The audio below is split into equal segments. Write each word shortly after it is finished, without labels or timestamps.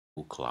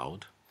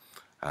Cloud,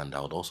 and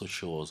that would also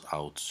show us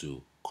how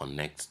to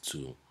connect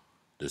to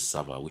the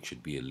server, which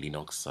would be a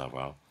Linux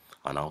server,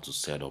 and how to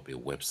set up a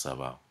web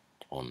server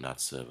on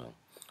that server.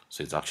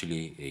 So it's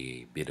actually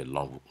a bit of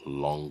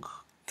long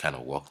kind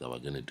of work that we're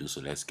going to do. So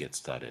let's get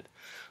started.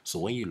 So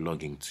when you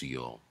log into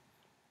your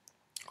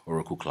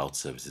Oracle Cloud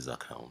Services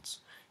account,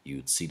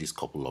 you'd see this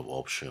couple of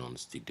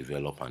options: the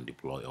develop and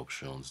deploy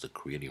options, the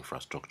create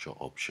infrastructure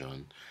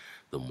option,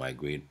 the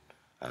migrate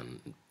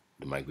and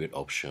the migrate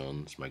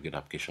options, migrate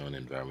application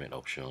environment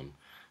option,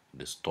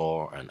 the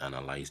store and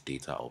analyze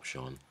data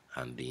option,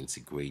 and the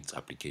integrate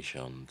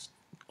applications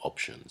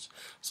options.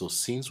 So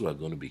since we're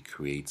going to be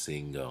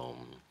creating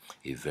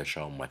a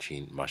virtual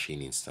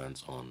machine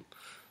instance on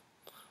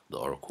the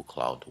Oracle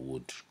Cloud,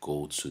 would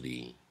go to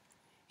the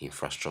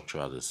infrastructure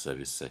as a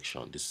service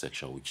section, this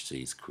section which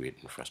says create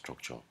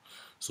infrastructure.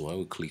 So when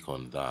we click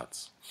on that,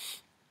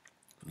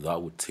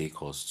 that would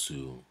take us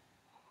to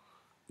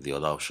the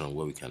other option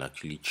where we can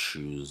actually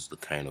choose the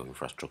kind of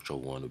infrastructure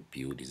we want to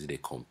build. Is it a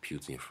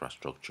compute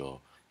infrastructure,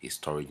 a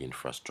storage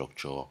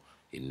infrastructure,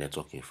 a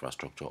network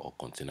infrastructure, or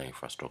container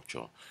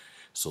infrastructure?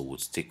 So we'll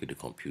stick with the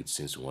compute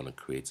since we want to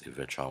create a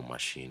virtual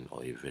machine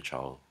or a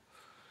virtual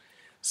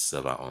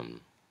server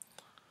on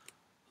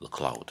the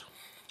cloud.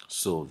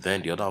 So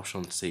then the other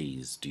option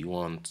says, do you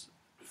want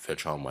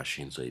virtual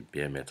machines or a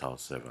bare metal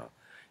server?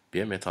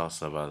 Bare metal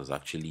server is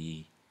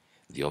actually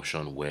the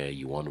option where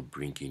you want to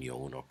bring in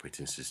your own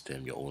operating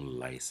system, your own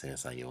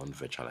license, and your own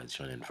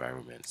virtualization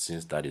environment.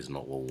 Since that is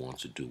not what we want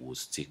to do, we'll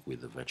stick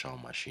with the virtual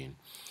machine.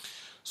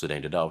 So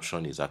then the other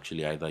option is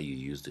actually either you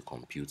use the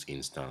compute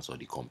instance or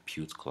the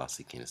compute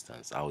classic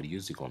instance. I would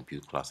use the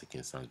compute classic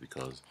instance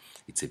because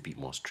it's a bit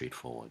more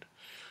straightforward.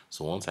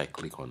 So once I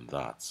click on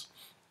that,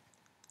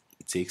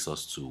 it takes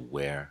us to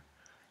where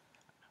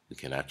we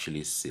can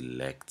actually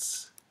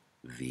select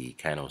the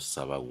kind of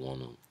server we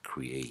want to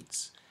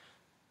create.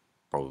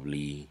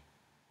 Probably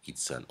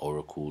it's an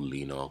Oracle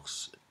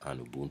Linux,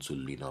 an Ubuntu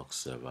Linux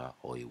server,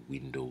 or a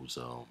Windows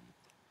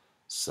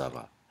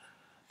server.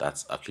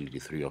 That's actually the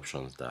three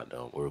options that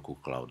Oracle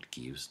Cloud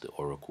gives: the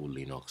Oracle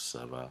Linux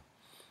server,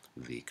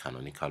 the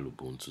canonical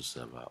Ubuntu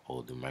server,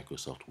 or the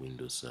Microsoft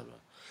Windows server.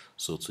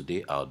 So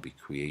today I'll be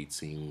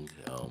creating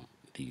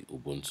the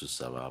Ubuntu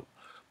server,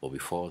 but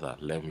before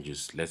that,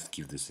 let's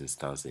give this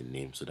instance a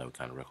name so that we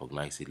can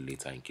recognize it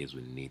later in case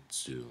we need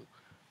to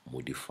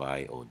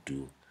modify or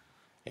do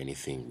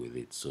anything with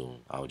it. So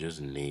I'll just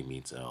name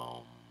it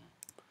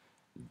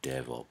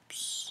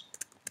DevOps.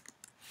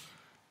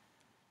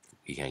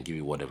 You can give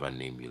it whatever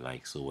name you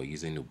like. So we're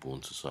using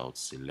Ubuntu, so I'll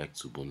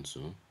select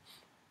Ubuntu,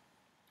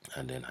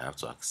 and then I have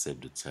to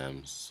accept the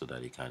terms so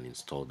that it can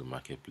install the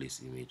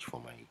marketplace image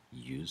for my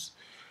use.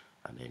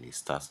 And then it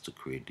starts to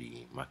create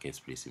the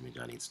marketplace image,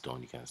 and it's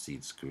done. You can see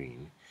it's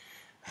green.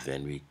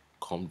 Then we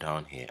come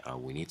down here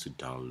and we need to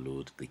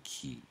download the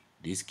key.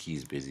 This key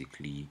is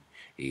basically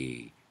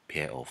a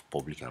pair of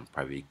public and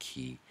private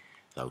key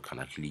that we can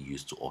actually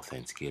use to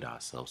authenticate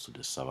ourselves to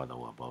the server that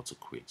we're about to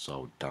create. So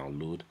I'll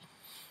download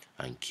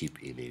and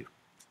keep in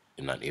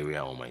an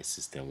area on my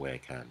system where I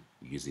can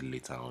use it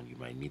later on. You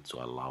might need to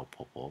allow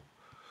pop-up,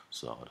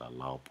 so I would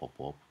allow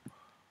pop-up,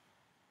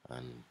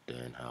 and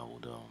then I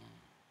would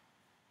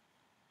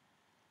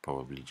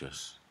probably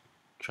just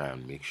try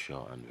and make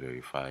sure and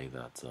verify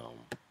that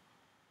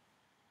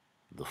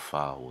the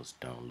file was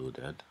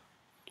downloaded.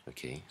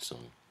 Okay, so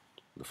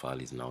the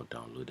file is now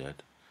downloaded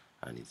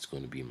and it's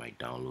going to be in my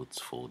downloads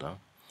folder.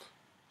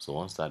 So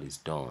once that is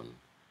done,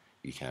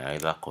 you can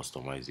either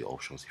customize the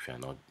options if you're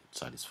not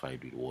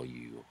satisfied with what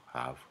you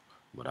have,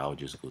 but I'll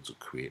just go to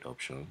create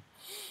option,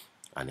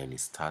 and then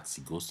it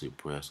goes to the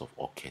process of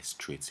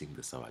orchestrating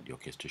the server, the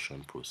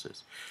orchestration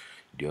process.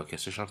 The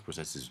orchestration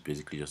process is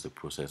basically just a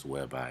process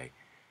whereby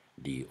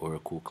the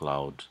Oracle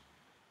Cloud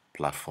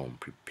platform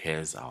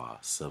prepares our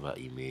server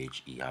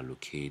image, it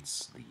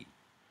allocates the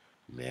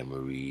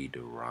memory,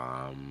 the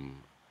RAM,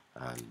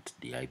 and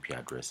the IP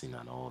addressing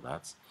and all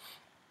that.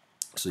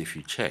 So if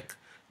you check,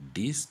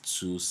 these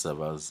two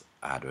servers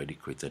I had already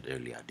created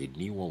earlier. The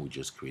new one we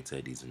just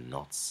created is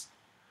not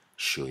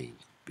showing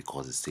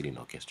because it's still in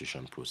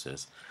orchestration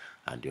process,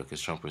 and the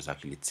orchestration process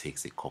actually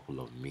takes a couple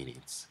of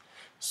minutes.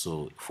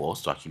 So for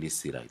us to actually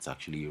see that it's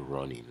actually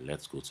running,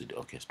 let's go to the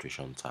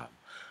orchestration tab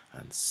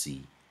and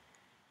see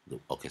the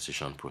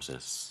orchestration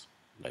process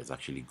that is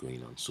actually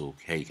going on. So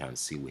here you can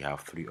see we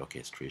have three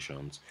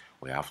orchestrations.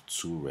 We have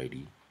two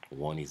ready.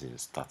 One is in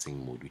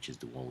starting mode, which is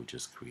the one we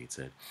just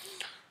created.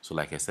 So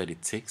like I said,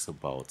 it takes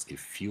about a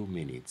few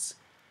minutes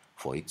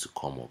for it to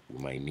come up.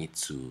 We might need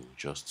to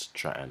just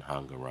try and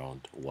hang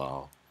around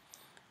while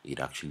it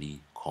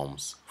actually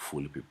comes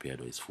fully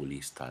prepared or is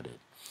fully started.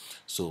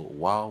 So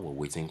while we're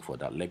waiting for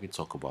that, let me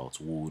talk about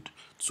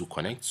to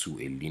connect to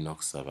a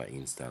Linux server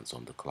instance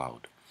on the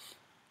cloud.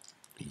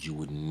 You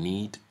would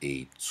need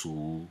a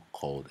tool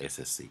called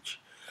SSH,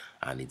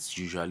 and it's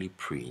usually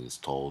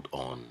pre-installed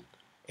on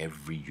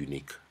every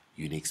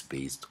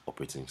Unix-based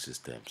operating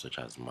system such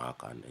as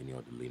Mac and any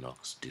other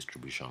Linux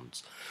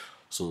distributions.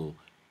 So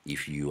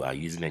If you are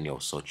using any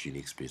of such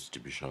Unix based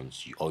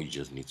distributions, all you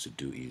just need to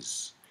do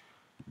is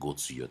go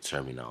to your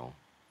terminal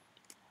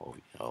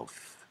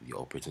of the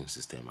operating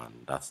system, and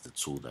that's the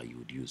tool that you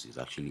would use. Is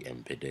actually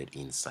embedded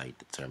inside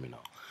the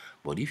terminal.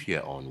 But if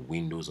you're on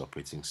Windows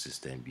operating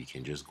system, you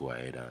can just go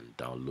ahead and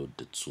download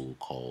the tool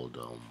called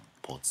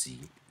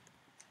POTI,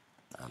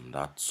 and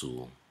that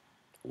tool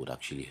would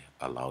actually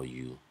allow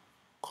you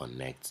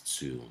connect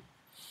to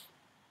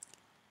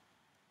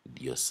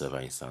your server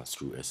instance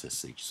through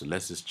SSH. So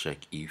let's just check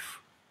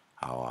if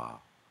our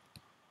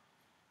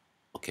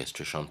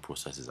orchestration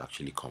process is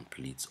actually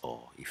complete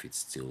or if it's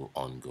still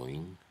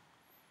ongoing.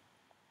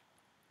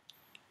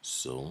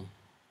 So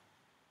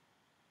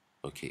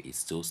okay, it's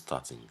still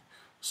starting.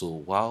 So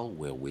while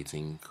we're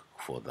waiting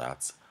for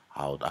that,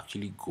 I would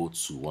actually go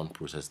to one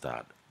process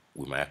that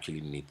we might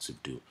actually need to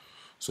do.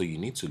 So you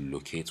need to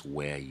locate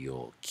where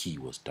your key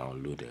was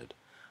downloaded,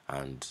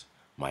 and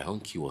my home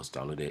key was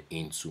downloaded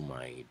into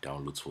my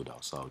downloads folder.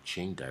 So I'll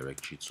change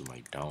directory to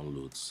my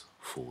downloads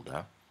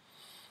folder,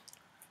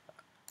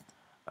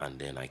 and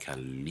then I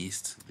can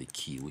list the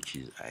key, which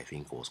is I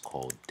think was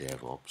called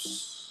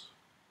devops.key.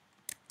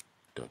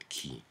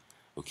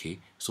 Okay,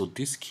 so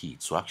this key,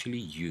 to actually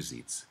use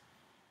it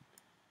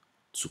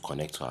to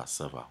connect to our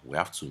server, we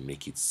have to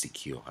make it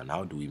secure. And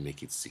how do we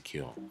make it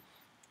secure?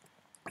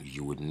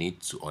 You would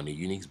need to, on a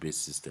Unix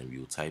based system,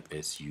 you type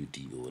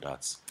sudo,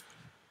 that's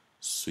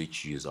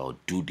switch user, or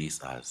do this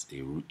as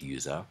a root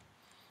user,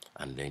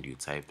 and then you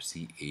type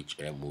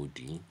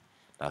chmod,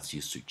 that's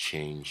used to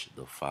change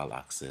the file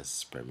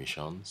access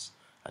permissions,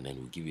 and then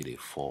we'll give it a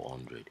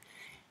 400.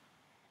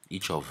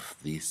 Each of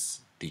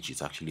these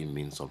digits actually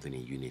means something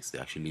in Unix. They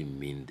actually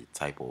mean the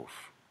type of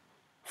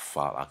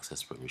file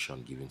access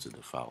permission given to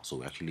the file. So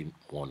we actually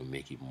want to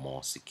make it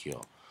more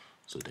secure.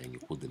 So then you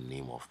put the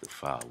name of the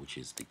file, which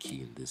is the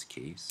key in this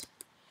case,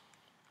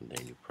 and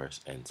then you press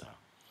enter.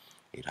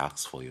 It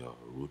asks for your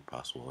root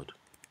password,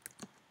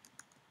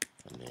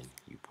 and then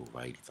you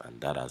provide it, and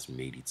that has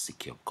made it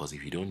secure. Because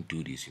if you don't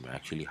do this, you might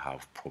actually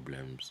have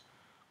problems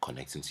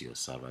connecting to your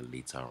server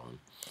later on.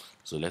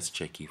 So let's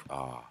check if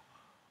our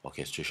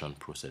orchestration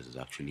process is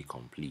actually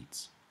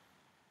complete.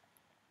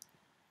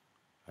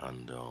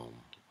 And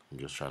I'm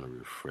just trying to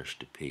refresh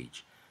the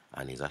page,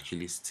 and it's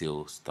actually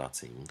still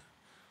starting.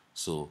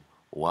 So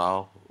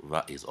while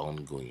that is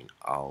ongoing,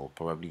 I'll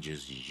probably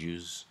just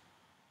use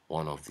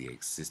one of the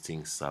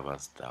existing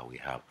servers that we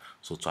have.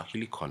 So to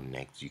actually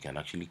connect, you can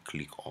actually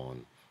click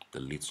on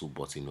the little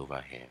button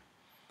over here.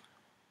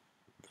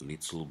 The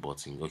little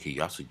button, okay,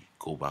 you have to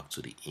go back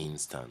to the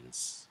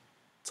instance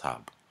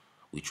tab,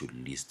 which would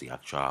list the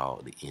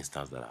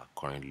instance that are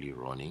currently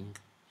running.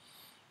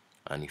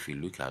 And if you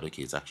look at,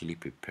 okay, it's actually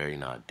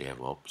preparing our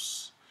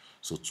DevOps.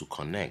 So to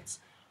connect,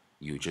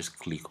 you just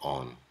click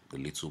on the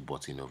little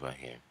button over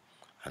here,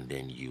 and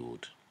then you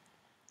would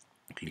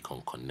click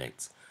on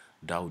connect.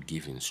 That would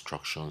give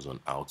instructions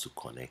on how to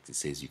connect. It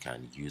says you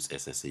can use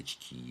SSH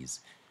keys,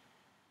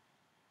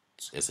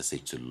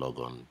 SSH to log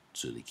on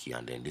to the key,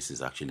 and then this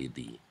is actually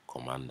the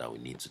command that we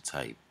need to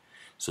type.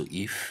 So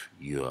if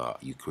you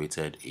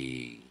created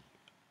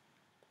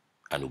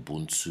an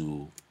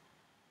Ubuntu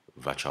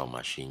virtual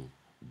machine,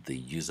 the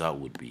user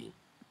would be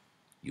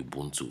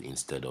Ubuntu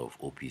instead of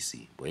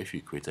OPC. But if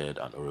you created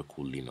an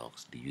Oracle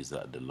Linux, the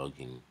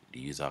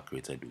user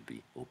created would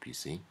be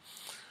OPC.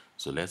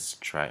 So let's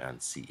try and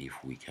see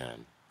if we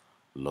can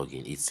log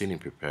in. It's still in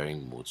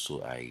preparing mode,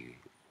 so I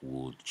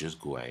would just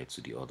go ahead to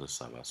the other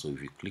server. So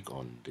if you click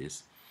on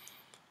this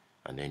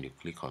and then you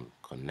click on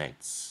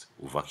connect,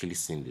 we've actually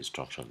seen the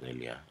instruction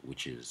earlier,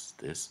 which is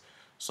this.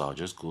 So I'll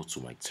just go to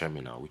my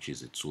terminal, which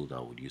is a tool that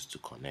I would use to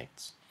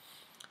connect,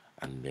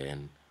 and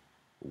then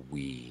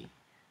we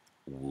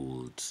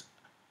would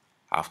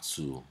have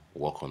to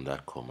work on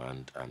that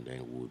command, and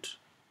then would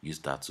use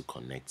that to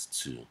connect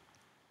to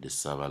the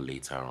server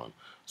later on.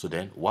 So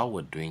then while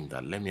we're doing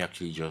that, let me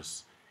actually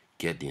just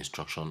get the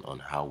instruction on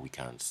how we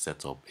can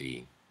set up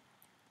a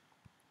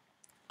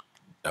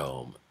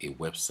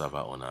web server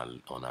on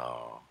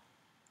our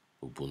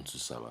Ubuntu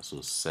server.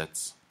 So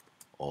set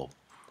up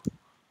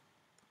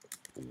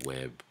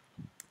web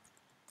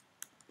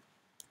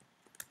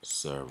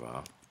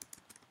server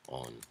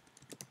on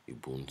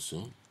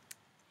Ubuntu,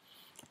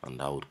 and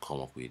that would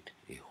come up with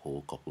a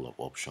whole couple of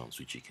options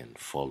which you can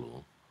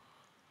follow.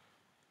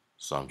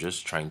 So I'm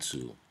just trying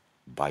to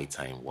buy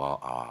time while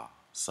our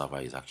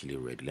server is actually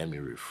ready. Let me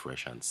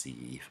refresh and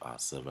see if our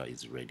server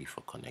is ready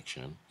for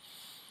connection.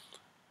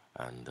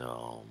 And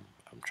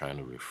I'm trying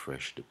to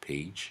refresh the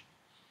page.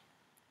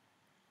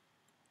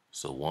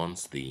 So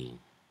once the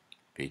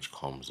page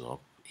comes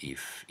up,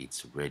 if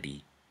it's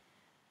ready,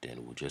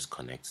 then we'll just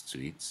connect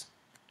to it.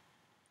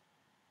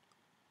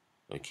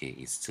 Okay,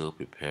 it's still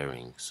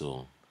preparing,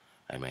 so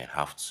I might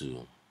have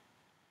to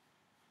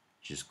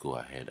just go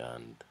ahead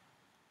and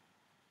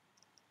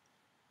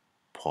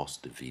pause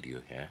the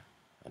video here,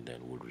 and then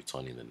we'll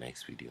return in the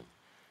next video.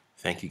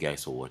 Thank you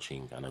guys for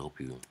watching, and I hope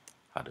you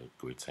had a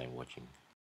great time watching.